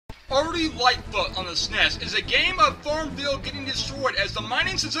Ardy Lightfoot on the Snes is a game of Farmville getting destroyed as the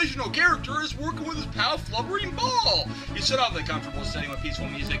mining sensational character is working with his pal Flubbering Ball. You sit off the comfortable setting with peaceful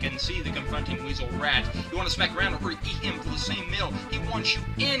music and see the confronting weasel rat. You want to smack around or eat him for the same meal. He wants you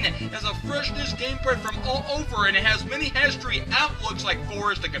in. It has a freshness gameplay from all over, and it has many history outlooks like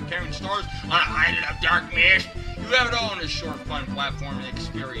forest and comparing stars on an island of dark mist. You have it all in this short, fun platforming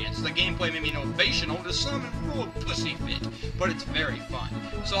experience. The gameplay may be innovational to some and full of pussy fit, but it's very fun.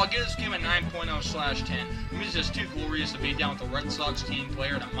 So I'll give this game a 9.0/10. It's just too glorious to be down with the Red Sox team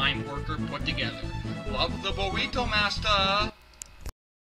player and a mine worker put together. Love the burrito, master!